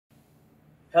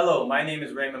Hello, my name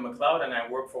is Raymond McLeod and I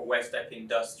work for Westech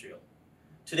Industrial.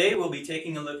 Today we'll be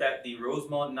taking a look at the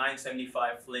Rosemount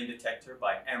 975 flame detector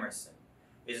by Emerson.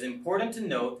 It is important to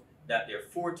note that there are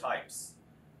four types.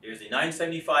 There's a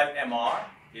 975 MR,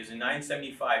 there's a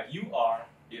 975 UR,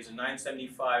 there's a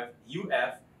 975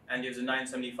 UF, and there's a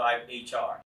 975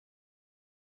 HR.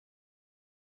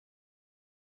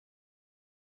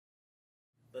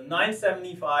 The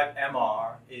 975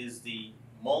 MR is the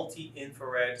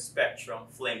multi-infrared spectrum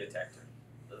flame detector.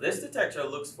 This detector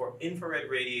looks for infrared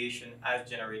radiation as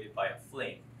generated by a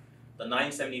flame. The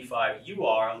 975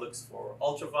 UR looks for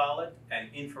ultraviolet and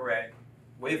infrared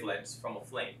wavelengths from a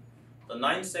flame. The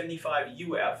 975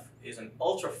 UF is an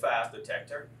ultra-fast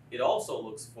detector. It also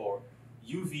looks for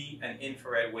UV and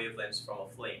infrared wavelengths from a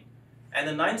flame. And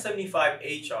the 975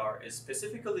 HR is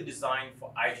specifically designed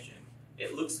for hydrogen.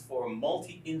 It looks for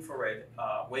multi-infrared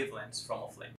wavelengths from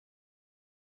a flame.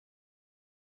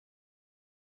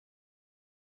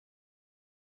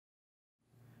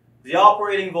 The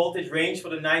operating voltage range for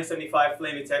the 975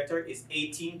 flame detector is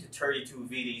 18 to 32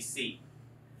 VDC.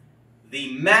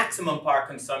 The maximum power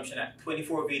consumption at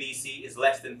 24 VDC is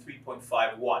less than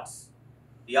 3.5 watts.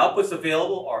 The outputs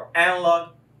available are analog,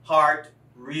 hard,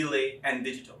 relay, and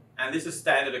digital, and this is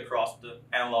standard across the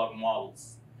analog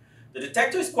models. The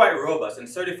detector is quite robust and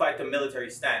certified to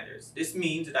military standards. This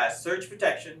means it has surge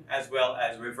protection as well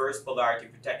as reverse polarity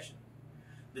protection.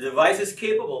 The device is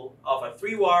capable of a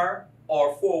 3-wire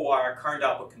or 4-wire current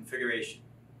output configuration.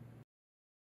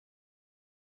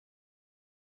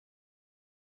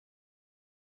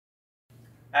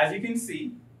 As you can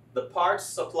see, the parts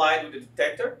supplied with the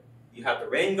detector, you have the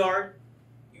rain guard,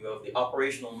 you have the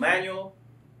operational manual,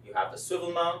 you have the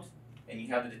swivel mount, and you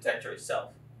have the detector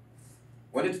itself.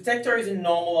 When the detector is in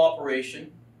normal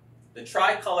operation, the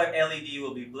tricolor LED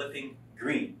will be blipping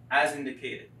green, as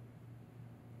indicated.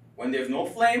 When there's no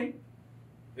flame,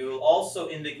 it will also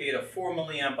indicate a 4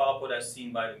 milliamp output as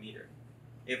seen by the meter.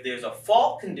 If there's a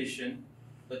fault condition,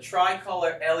 the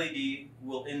tricolor LED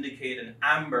will indicate an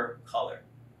amber color.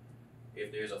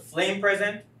 If there's a flame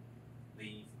present,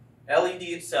 the LED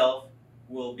itself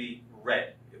will be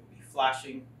red. It will be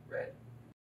flashing red.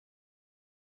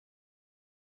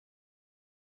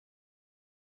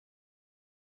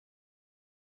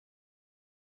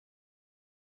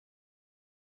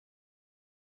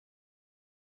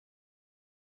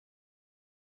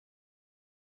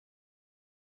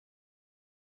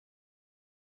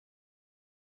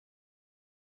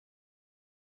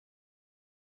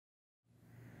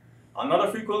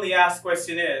 Another frequently asked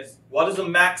question is, what is the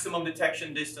maximum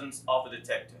detection distance of the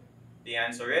detector? The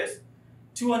answer is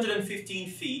 215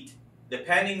 feet,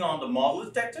 depending on the model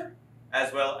detector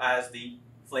as well as the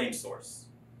flame source.